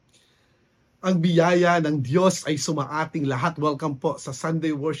Ang biyaya ng Diyos ay sumaating lahat. Welcome po sa Sunday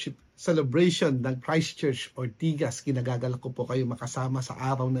Worship Celebration ng Christchurch Ortigas. Kinagagalak ko po kayo makasama sa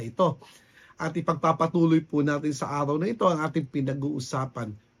araw na ito. At ipagpapatuloy po natin sa araw na ito ang ating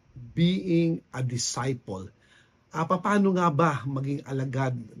pinag-uusapan, being a disciple. Paano nga ba maging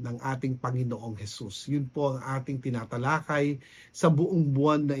alagad ng ating Panginoong Jesus? Yun po ang ating tinatalakay sa buong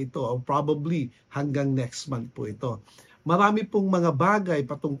buwan na ito, or probably hanggang next month po ito. Marami pong mga bagay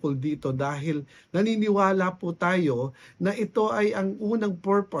patungkol dito dahil naniniwala po tayo na ito ay ang unang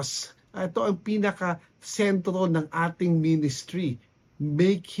purpose. Ito ang pinaka-sentro ng ating ministry,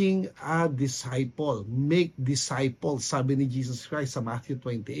 making a disciple. Make disciples, sabi ni Jesus Christ sa Matthew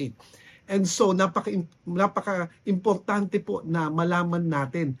 28. And so, napaka-importante po na malaman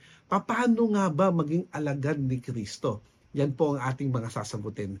natin, paano nga ba maging alagad ni Kristo? Yan po ang ating mga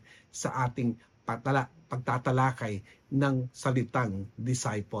sasagutin sa ating pagtatalakay ng salitang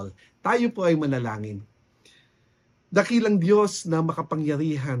disciple. Tayo po ay manalangin. Dakilang Diyos na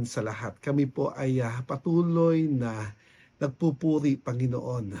makapangyarihan sa lahat, kami po ay patuloy na nagpupuri,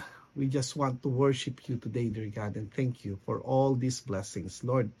 Panginoon. We just want to worship you today, dear God, and thank you for all these blessings.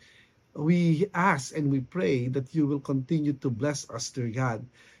 Lord, we ask and we pray that you will continue to bless us, dear God.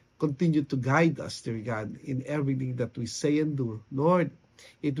 Continue to guide us, dear God, in everything that we say and do. Lord,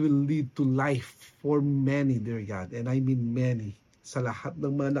 it will lead to life for many, dear God. And I mean many. Sa lahat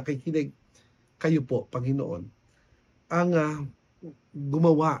ng mga nakikinig, kayo po, Panginoon, ang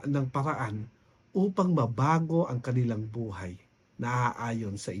gumawa ng paraan upang mabago ang kanilang buhay na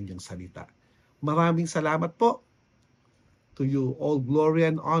aayon sa inyong salita. Maraming salamat po. To you all glory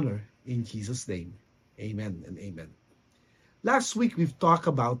and honor in Jesus' name. Amen and amen. Last week we've talked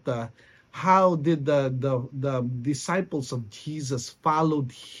about how did the disciples of Jesus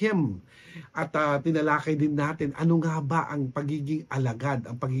followed him. At tinalakay din natin ano nga ba ang pagiging alagad.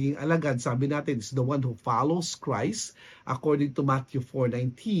 Ang pagiging alagad, sabi natin, is the one who follows Christ. According to Matthew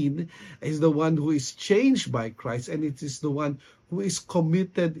 4:19, is the one who is changed by Christ, and it is the one who is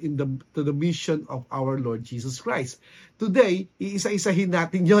committed to the mission of our Lord Jesus Christ. Today, iisa-isahin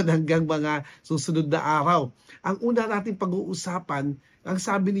natin yon hanggang mga susunod na araw. Ang una natin pag-uusapan, ang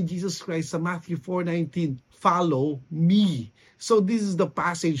sabi ni Jesus Christ sa Matthew 4:19, follow me. So this is the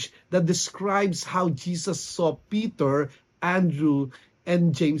passage that describes how Jesus saw Peter, Andrew,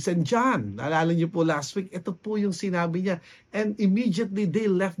 and James and John. Naalala niyo po last week, ito po yung sinabi niya. And immediately they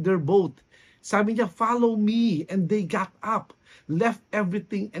left their boat. Sabi niya, follow me. And they got up, left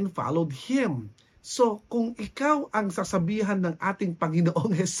everything, and followed him. So kung ikaw ang sasabihan ng ating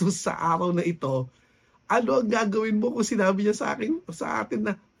Panginoong Jesus sa araw na ito, ano ang gagawin mo kung sinabi niya sa atin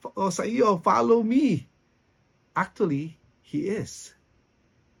na, sa iyo, follow me? Actually, he is.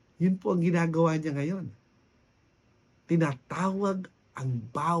 Yun po ang ginagawa niya ngayon. Tinatawag ang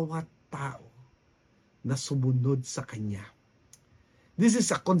bawat tao na sumunod sa kanya. This is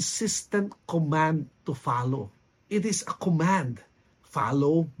a consistent command to follow. It is a command.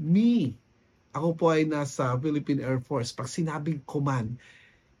 Follow me. Ako po ay nasa Philippine Air Force. Pag sinabing command,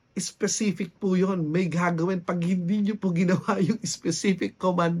 specific po yon, may gagawin. Pag hindi nyo po ginawa yung specific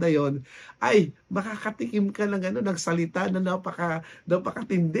command na yon, ay makakatikim ka ng salita na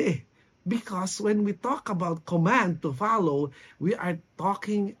napakatindi. Because when we talk about command to follow, we are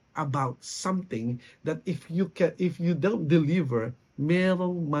talking about something that if you don't deliver,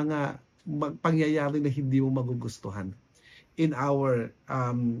 merong mga pangyayari na hindi mo magugustuhan. In our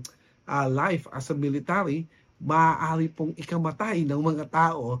life as a military, maaari pong ikamatay ng mga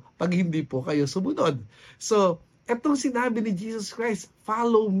tao pag hindi po kayo sumunod. So, etong sinabi ni Jesus Christ,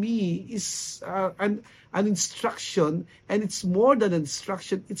 follow me, is an instruction, and it's more than an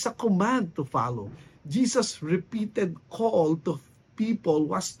instruction, it's a command to follow. Jesus' repeated call to people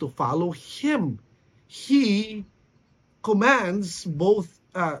was to follow him. He commands both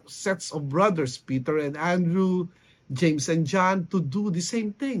sets of brothers, Peter and Andrew, James and John, to do the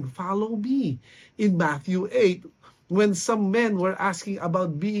same thing. Follow me. In Matthew 8, when some men were asking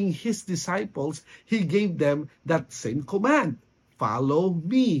about being his disciples, he gave them that same command. Follow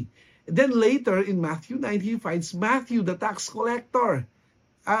me. Then later in Matthew 9, he finds Matthew, the tax collector,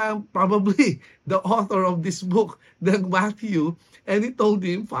 probably the author of this book, Matthew, and he told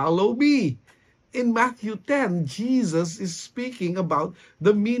him, follow me. In Matthew 10, Jesus is speaking about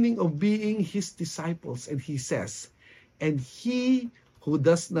the meaning of being his disciples, and he says, and he who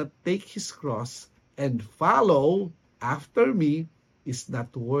does not take his cross and follow after me is not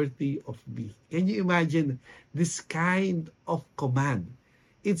worthy of me. Can you imagine this kind of command?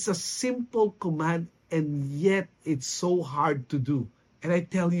 It's a simple command, and yet it's so hard to do. And I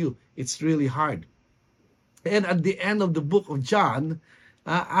tell you, it's really hard. And at the end of the book of John,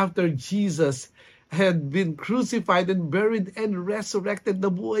 After Jesus had been crucified and buried and resurrected,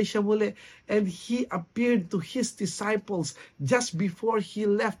 nabuhay siya muli. And He appeared to His disciples just before He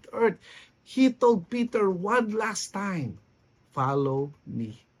left earth. He told Peter one last time, follow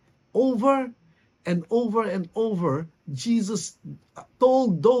me. Over and over and over, Jesus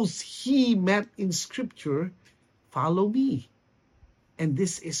told those He met in Scripture, follow me. And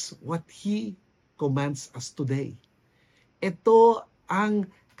this is what He commands us today. Ito ang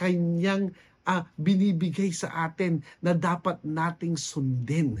kanyang binibigay sa atin na dapat nating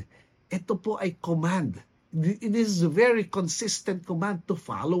sundin. Ito po ay command. It is a very consistent command to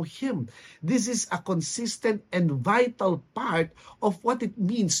follow Him. This is a consistent and vital part of what it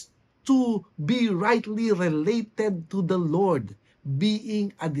means to be rightly related to the Lord,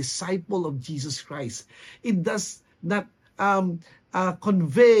 being a disciple of Jesus Christ. It does not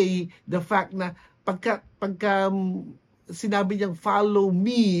convey the fact na pagka sinabi niyang follow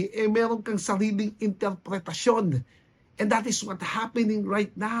me, meron kang sariling interpretasyon. And that is what happening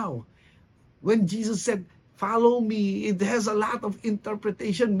right now. When Jesus said, follow me, it has a lot of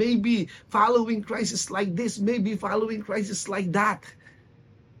interpretation. Maybe following Christ is like this. Maybe following Christ is like that.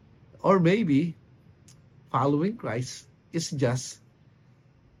 Or maybe following Christ is just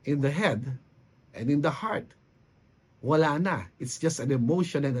in the head and in the heart. Wala na. It's just an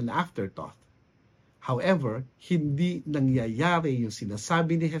emotion and an afterthought. However, hindi nangyayari yung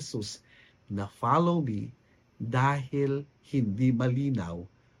sinasabi ni Jesus na follow me dahil hindi malinaw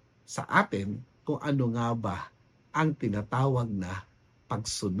sa atin kung ano nga ba ang tinatawag na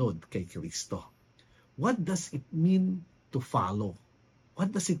pagsunod kay Kristo. What does it mean to follow? What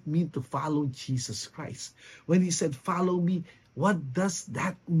does it mean to follow Jesus Christ? When He said, follow me, what does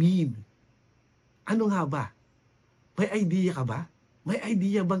that mean? Ano nga ba? May idea ka ba? May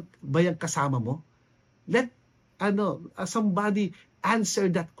idea ba yung kasama mo? Let somebody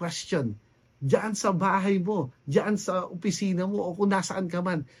answer that question. Diyan sa bahay mo, diyan sa opisina mo, o kung nasaan ka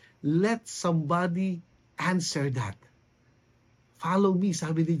man, let somebody answer that. Follow me,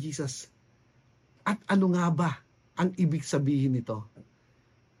 sabi ni Jesus. At ano nga ba ang ibig sabihin nito?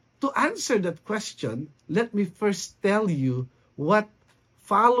 To answer that question, let me first tell you what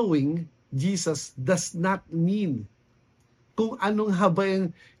following Jesus does not mean. Kung anong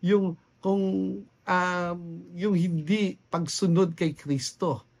haba yung hindi pagsunod kay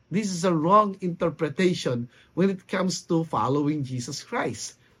Kristo. This is a wrong interpretation when it comes to following Jesus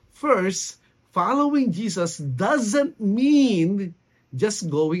Christ. First, following Jesus doesn't mean just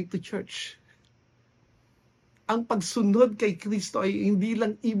going to church. Ang pagsunod kay Kristo ay hindi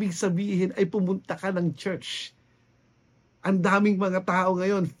lang ibig sabihin ay pumunta ka ng church. Ang daming mga tao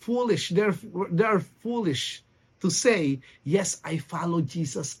ngayon, foolish. They're foolish to say, yes, I follow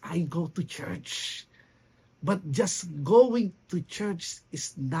Jesus, I go to church. But just going to church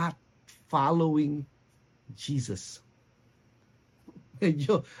is not following Jesus.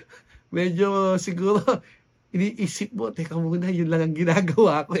 Medyo siguro, iniisip mo, teka muna, yun lang ang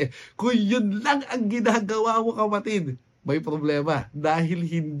ginagawa ko eh. Kung yun lang ang ginagawa mo, kapatid, may problema. Dahil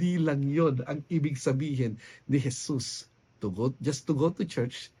hindi lang yun ang ibig sabihin ni Jesus. Just to go to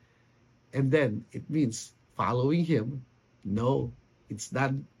church, and then it means following Him. No, it's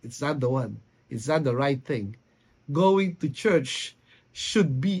not the one. It's not the right thing. Going to church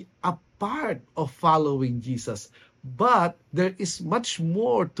should be a part of following Jesus. But there is much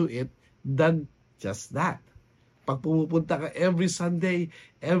more to it than just that. Pag pumupunta ka every Sunday,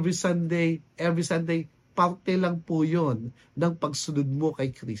 parte lang po yun ng pagsunod mo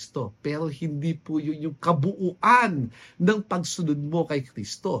kay Kristo. Pero hindi po yun yung kabuuan ng pagsunod mo kay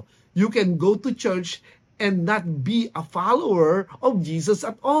Kristo. You can go to church and not be a follower of Jesus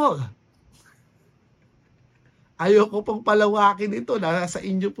at all. Ayoko pong palawakin ito. Nasa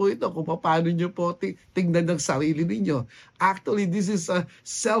inyo po ito kung paano nyo po tingnan ng sarili ninyo. Actually, this is a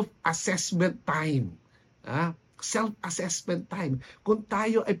self-assessment time. Self-assessment time. Kung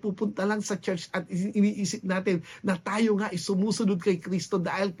tayo ay pupunta lang sa church at iniisip natin na tayo nga ay sumusunod kay Kristo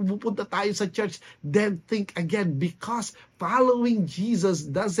dahil pupunta tayo sa church, then think again, because following Jesus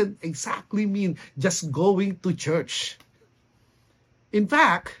doesn't exactly mean just going to church. In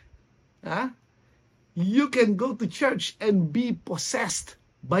fact, you can go to church and be possessed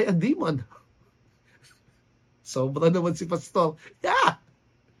by a demon. Sobra naman si Pastor. Yeah!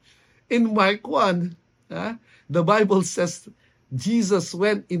 In Mark 1, the Bible says Jesus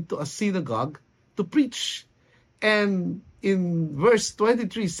went into a synagogue to preach. And in verse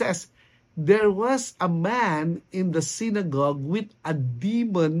 23 says, there was a man in the synagogue with a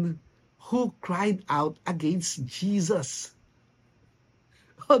demon who cried out against Jesus.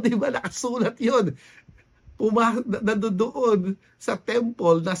 O, di ba nakasulat yun? nandoon sa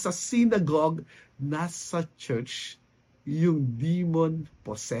temple, nasa synagogue, nasa church, yung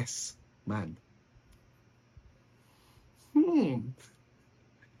demon-possessed man.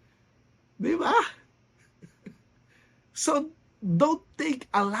 Di ba? So, don't take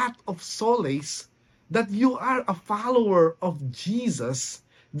a lot of solace that you are a follower of Jesus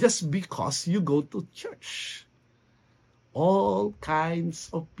just because you go to church. All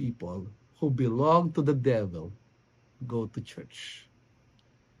kinds of people who belong to the devil go to church.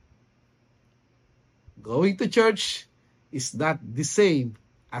 Going to church is not the same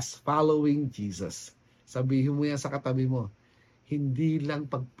as following Jesus. Sabihin mo yan sa katabi mo, hindi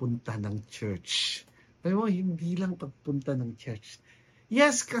lang pagpunta ng church. Sabi mo, hindi lang pagpunta ng church.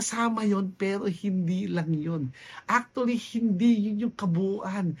 Yes, kasama yon, pero hindi lang yon. Actually, hindi yun yung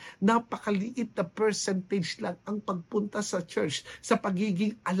kabuuan. Napakaliit na percentage lang ang pagpunta sa church sa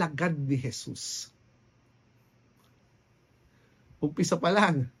pagiging alagad ni Jesus. Umpisa pa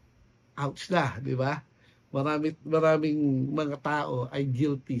lang, ouch na, di ba? Maraming mga tao ay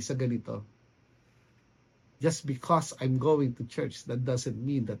guilty sa ganito. Just because I'm going to church, that doesn't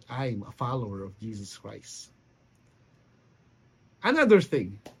mean that I'm a follower of Jesus Christ. Another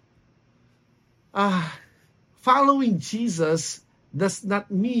thing, following Jesus does not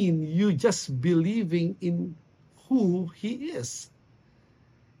mean you just believing in who He is.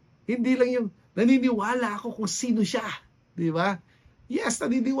 Hindi lang yung naniniwala ako kung sino siya, di ba? Yes,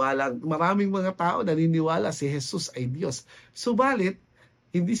 naniniwala, maraming mga tao naniniwala si Jesus ay Diyos. Subalit,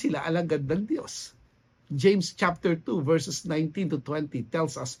 hindi sila alagad ng Diyos. James chapter 2 verses 19 to 20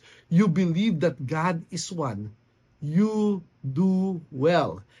 tells us, you believe that God is one, you do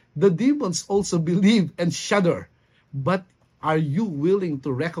well. The demons also believe and shudder. But are you willing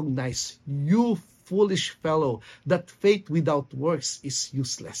to recognize, you foolish fellow, that faith without works is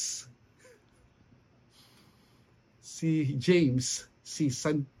useless? Si James, si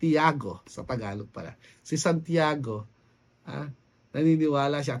Santiago, sa Tagalog pala, si Santiago,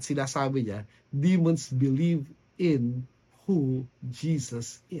 naniniwala siya at sinasabi niya, demons believe in who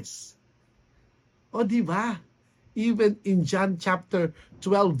Jesus is. O di ba? Even in John chapter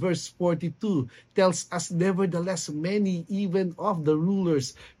 12 verse 42 tells us, nevertheless many even of the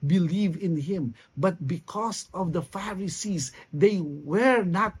rulers believe in him, but because of the Pharisees they were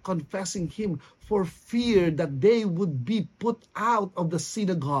not confessing him for fear that they would be put out of the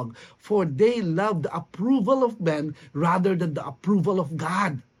synagogue, for they loved the approval of men rather than the approval of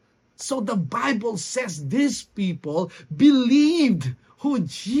God. So the Bible says these people believed who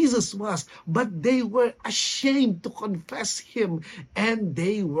Jesus was, but they were ashamed to confess him and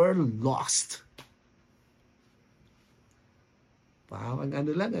they were lost. Parang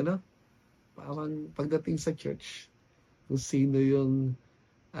parang pagdating sa church, kung sino yung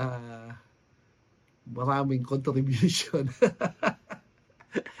maraming contribution.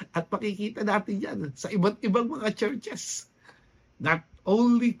 At makikita natin yan sa iba't ibang mga churches. Not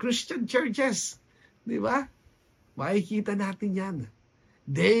only Christian churches. Di ba? Makikita natin yan.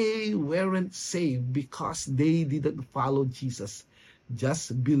 They weren't saved because they didn't follow Jesus.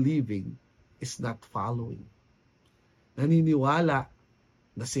 Just believing is not following. Naniniwala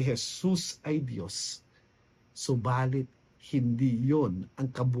na si Jesus ay Diyos, subalit hindi yon ang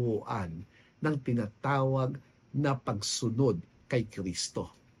kabuuan ng tinatawag na pagsunod kay Kristo.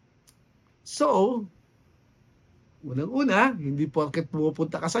 So, unang-una, hindi porket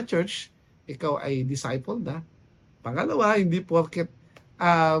pumupunta ka sa church, ikaw ay disciple na. Pangalawa, hindi porket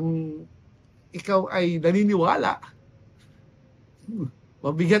ikaw ay naniniwala.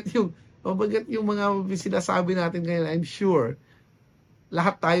 Mabigat yung mga sinasabi natin ngayon. I'm sure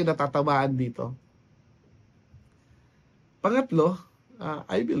lahat tayo natatamaan dito. Pangatlo,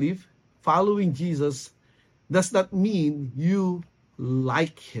 I believe following Jesus does not mean you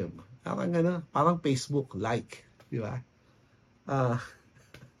like him. Parang Facebook like, di ba?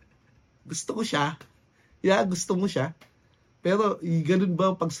 Gusto ko siya. Yeah, gusto mo siya. Pero ganun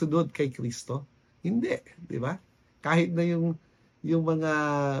ba ang pagsunod kay Kristo? Hindi, di ba? Kahit na yung mga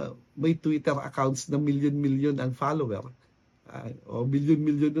may Twitter accounts na million ang follower, o million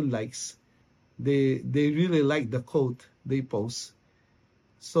ng likes, they really like the quote they post.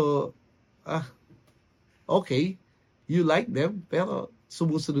 So, okay, you like them, pero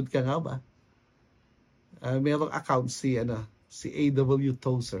sumusunod ka nga ba? Merong account si A.W.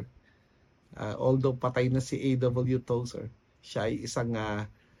 Tozer. Although patay na si A.W. Tozer, siya ay isang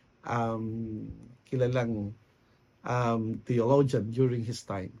kilalang theologian during his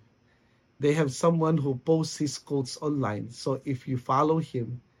time. They have someone who posts his quotes online. So if you follow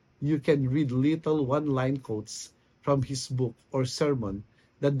him, you can read little one-line quotes from his book or sermon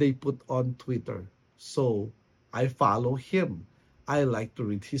that they put on Twitter. So, I follow him. I like to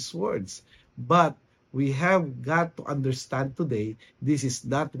read his words. But we have got to understand today, this is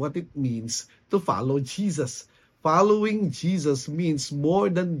not what it means to follow Jesus. Following Jesus means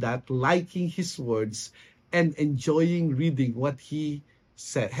more than that, liking his words and enjoying reading what he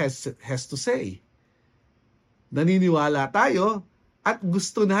has to say. Naniniwala tayo at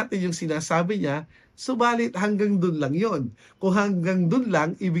gusto natin yung sinasabi niya, subalit hanggang dun lang yon. Kung hanggang dun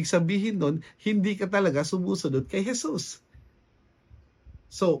lang, ibig sabihin nun, hindi ka talaga sumusunod kay Jesus.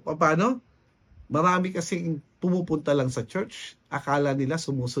 So, paano? Marami kasing pumupunta lang sa church, akala nila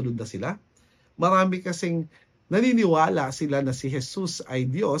sumusunod na sila. Marami kasing naniniwala sila na si Jesus ay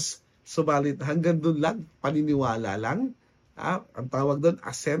Diyos, subalit hanggang dun lang, paniniwala lang. Ang tawag doon,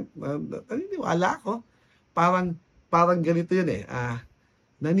 assent. Naniniwala ako. Parang ganito yun eh.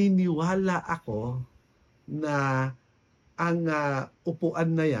 Naniniwala ako na ang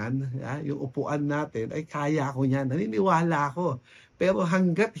upuan na yan, yung upuan natin, ay kaya ko yan. Naniniwala ako. Pero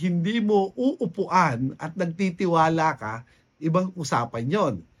hanggat hindi mo uupuan at nagtitiwala ka, ibang usapan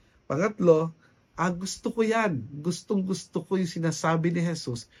yon. Pangatlo, gusto ko yan. Gustong-gusto ko yung sinasabi ni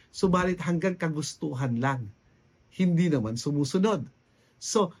Jesus, subalit hanggang kagustuhan lang. Hindi naman sumusunod.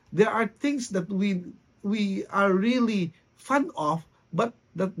 So, there are things that we are really fond of, but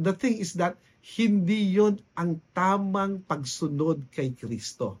the thing is that hindi yon ang tamang pagsunod kay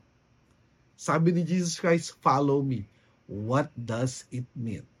Kristo. Sabi ni Jesus Christ, follow me. What does it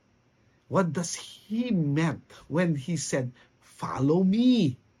mean? What does he meant when he said, follow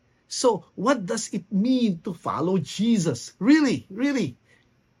me? So, what does it mean to follow Jesus? Really, really?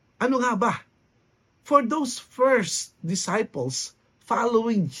 Ano nga ba? For those first disciples,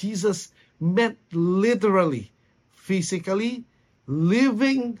 following Jesus meant literally, physically,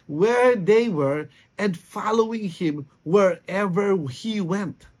 living where they were and following him wherever he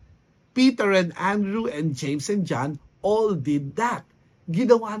went. Peter and Andrew and James and John all did that.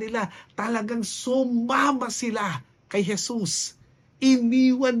 Ginawa nila, talagang sumama sila kay Jesus.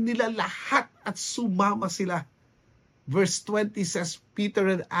 Iniwan nila lahat at sumama sila. Verse 20 says, Peter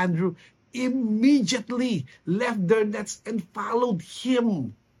and Andrew immediately left their nets and followed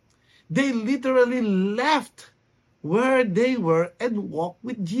him. They literally left where they were and walked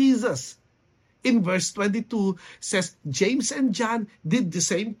with Jesus. In verse 22 says, James and John did the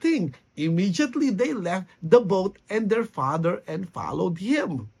same thing. Immediately they left the boat and their father and followed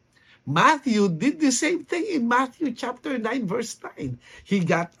him. Matthew did the same thing in Matthew chapter 9 verse 9. He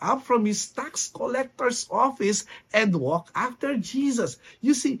got up from his tax collector's office and walked after Jesus.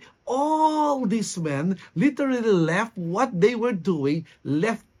 You see, all these men literally left what they were doing,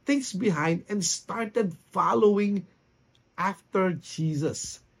 left things behind and started following after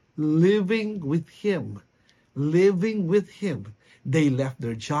Jesus. Living with him. They left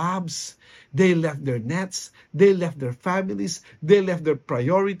their jobs, they left their nets, they left their families, they left their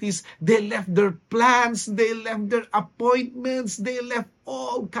priorities, they left their plans, they left their appointments, they left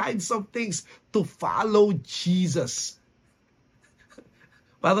all kinds of things to follow Jesus.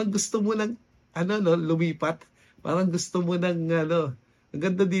 Parang gusto mo ng lumipat. Parang gusto mo ng ang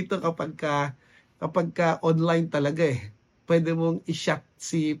ganda dito kapag ka online talaga eh. Pwede mong i-shut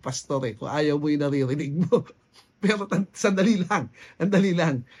si pastor kung ayaw mo yung naririnig mo. Pero sandali lang.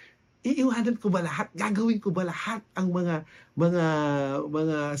 Iiwanan ko ba lahat? Gagawin ko ba lahat ang mga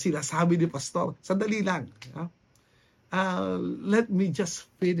sinasabi ni pastor? Sandali lang. Let me just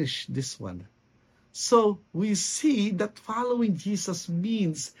finish this one. So, we see that following Jesus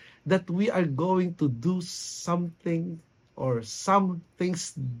means that we are going to do something or some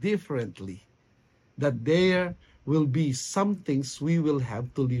things differently. That there will be some things we will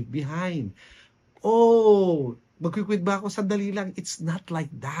have to leave behind. Magkikwit ba ako? Sandali lang. It's not like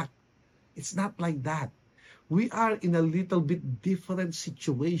that. We are in a little bit different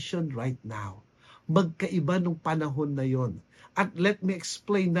situation right now. Magkaiba nung panahon na yon. At let me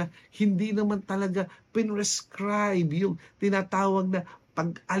explain na hindi naman talaga pinrescribe yung tinatawag na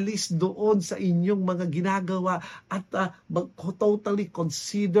pag-alis doon sa inyong mga ginagawa at totally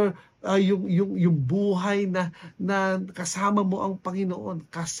consider yung buhay na kasama mo ang Panginoon.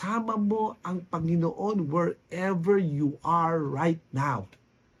 Kasama mo ang Panginoon wherever you are right now.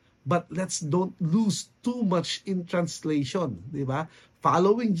 But let's don't lose too much in translation, di ba?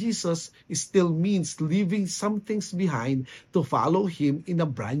 Following Jesus still means leaving some things behind to follow Him in a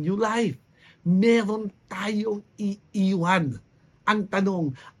brand new life. Meron tayong iiwan. Ang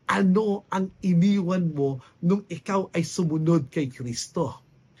tanong, ano ang iniwan mo nung ikaw ay sumunod kay Kristo?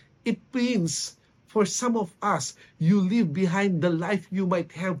 It means, for some of us, you leave behind the life you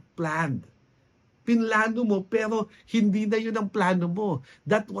might have planned. Pinlano mo, pero hindi na yun ang plano mo.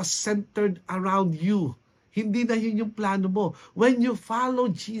 That was centered around you. Hindi na yun yung plano mo. When you follow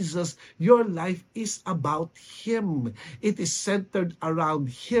Jesus, your life is about Him. It is centered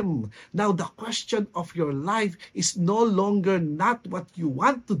around Him. Now, the question of your life is no longer not what you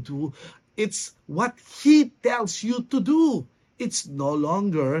want to do. It's what He tells you to do. It's no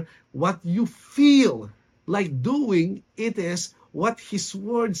longer what you feel like doing. It is what His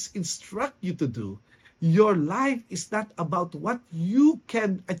words instruct you to do. Your life is not about what you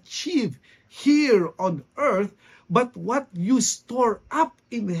can achieve here on earth, but what you store up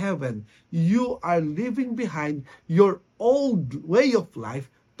in heaven. You are leaving behind your old way of life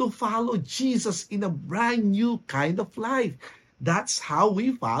to follow Jesus in a brand new kind of life. That's how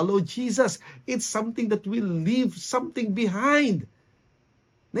we follow Jesus. It's something that we leave something behind.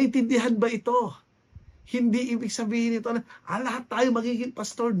 Naintindihan ba ito? Hindi ibig sabihin ito na lahat tayo magiging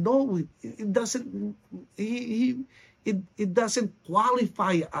pastor. No, it doesn't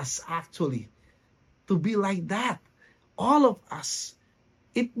qualify us actually to be like that. All of us.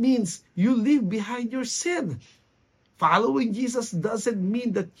 It means you leave behind your sin. Following Jesus doesn't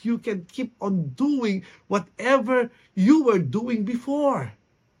mean that you can keep on doing whatever you were doing before.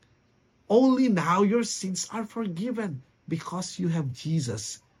 Only now your sins are forgiven because you have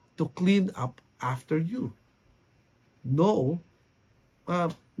Jesus to clean up after you. No,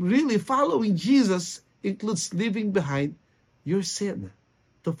 really following Jesus includes leaving behind your sin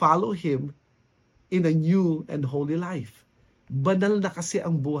to follow Him in a new and holy life. Banal na kasi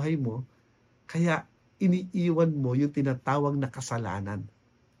ang buhay mo, kaya iniiwan mo yung tinatawag na kasalanan.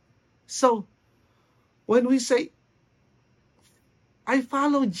 So, when we say, I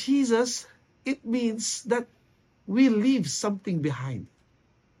follow Jesus, it means that we leave something behind.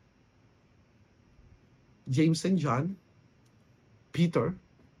 James and John, Peter,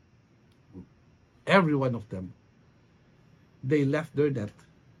 every one of them, they left their net.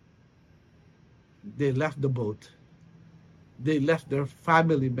 They left the boat. They left their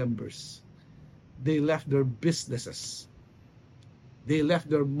family members. They left their businesses. They left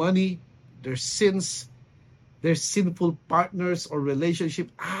their money, their sins, their sinful partners or relationship.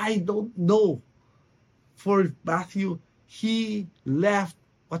 I don't know. For Matthew, he left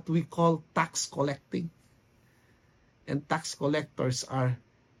what we call tax collecting. And tax collectors are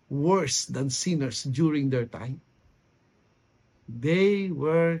worse than sinners during their time.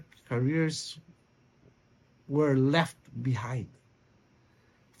 Careers were left behind.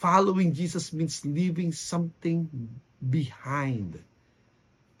 Following Jesus means leaving something behind.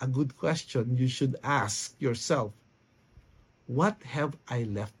 A good question you should ask yourself, what have I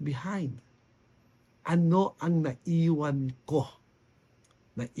left behind? Ano ang naiwan ko?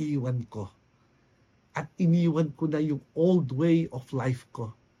 Naiwan ko. At iniwan ko na yung old way of life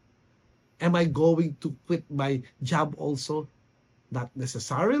ko. Am I going to quit my job also? Not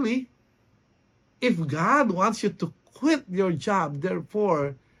necessarily. If God wants you to quit your job,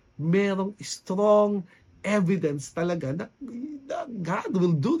 therefore, merong strong evidence talaga na God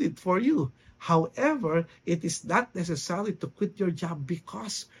will do it for you. However, it is not necessary to quit your job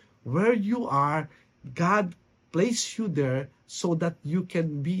because where you are, God placed you there so that you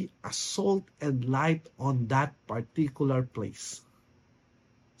can be a salt and light on that particular place.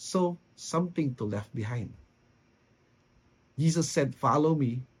 So, something to left behind. Jesus said, follow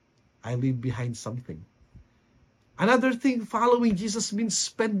me. I leave behind something. Another thing, following Jesus means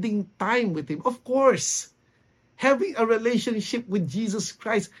spending time with Him. Of course, having a relationship with Jesus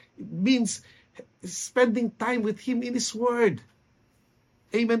Christ means spending time with Him in His Word.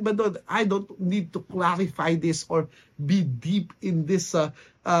 Amen ba doon? I don't need to clarify this or be deep in this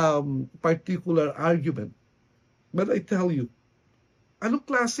particular argument. But I tell you, anong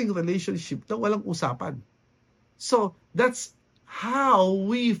klaseng relationship na walang usapan? So, that's how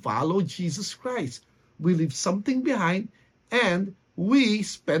we follow Jesus Christ. We leave something behind and we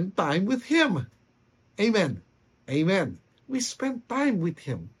spend time with Him. Amen. Amen. We spend time with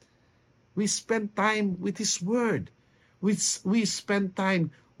Him. We spend time with His Word. We spend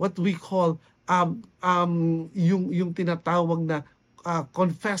time what we call yung tinatawag na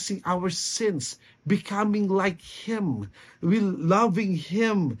confessing our sins, becoming like Him, loving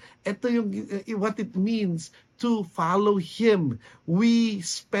Him. Ito yung what it means to follow Him. We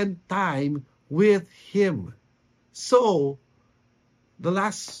spend time with Him. So, the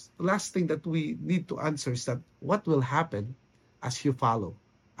last thing that we need to answer is that what will happen as you follow?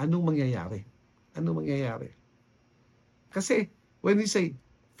 Anong mangyayari? Anong mangyayari? Kasi when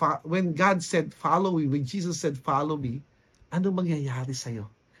God said follow me, when Jesus said follow me, anong mangyayari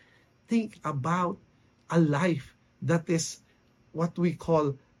sa'yo? Think about a life that is what we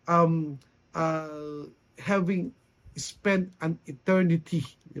call having spent an eternity,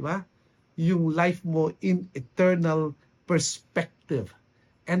 di ba? Yung life mo in eternal perspective.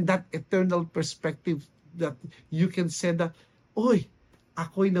 And that eternal perspective that you can say that, oy,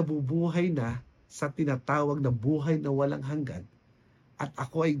 ako'y nabubuhay na sa tinatawag na buhay na walang hanggan at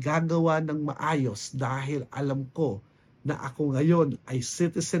ako ay gagawa ng maayos dahil alam ko na ako ngayon ay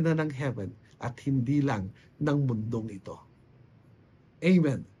citizen na ng heaven at hindi lang ng mundong ito.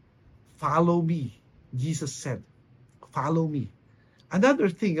 Amen. Follow me. Jesus said, follow me.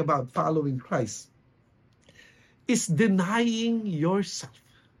 Another thing about following Christ is denying yourself.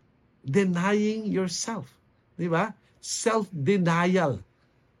 Denying yourself. Di ba? Self-denial.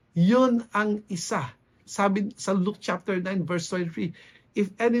 Yun ang isa. Sabi sa Luke chapter 9 verse 23, if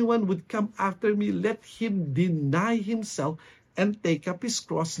anyone would come after me, let him deny himself and take up his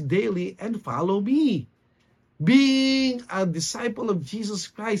cross daily and follow me. Being a disciple of Jesus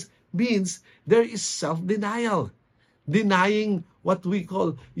Christ means there is self-denial. Denying what we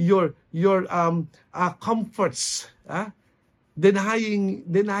call your comforts. Denying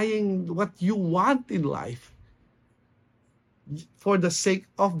what you want in life for the sake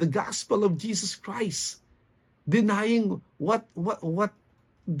of the gospel of Jesus Christ. Denying what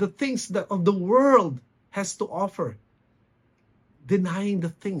the things that of the world has to offer. Denying the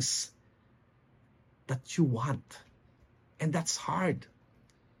things that you want. And that's hard.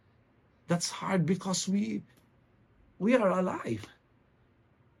 That's hard because we are alive.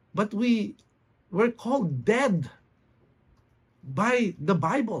 But we're called dead by the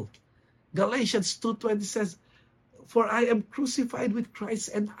Bible. Galatians 2:20 says, for I am crucified with Christ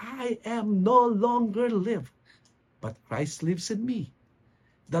and I am no longer live, but Christ lives in me.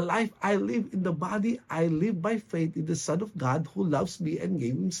 The life I live in the body, I live by faith in the Son of God who loves me and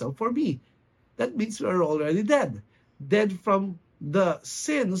gave himself for me. That means we are already dead. Dead from the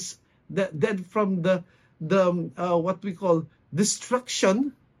sins, dead from the what we call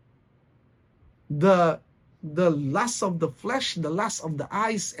destruction, the lust of the flesh, the lust of the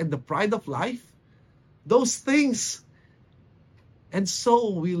eyes, and the pride of life. Those things. And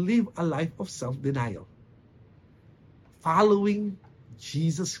so we live a life of self-denial. Following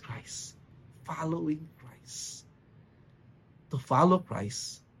Jesus Christ. Following Christ. To follow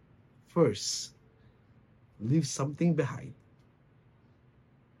Christ, first, leave something behind.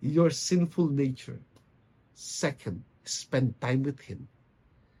 Your sinful nature. Second, spend time with Him.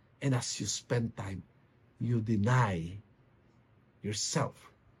 And as you spend time, you deny yourself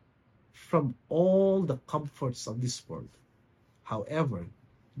from all the comforts of this world. However,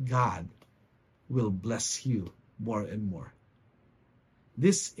 God will bless you more and more.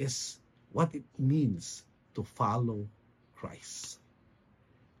 This is what it means to follow Christ.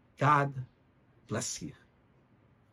 God bless you.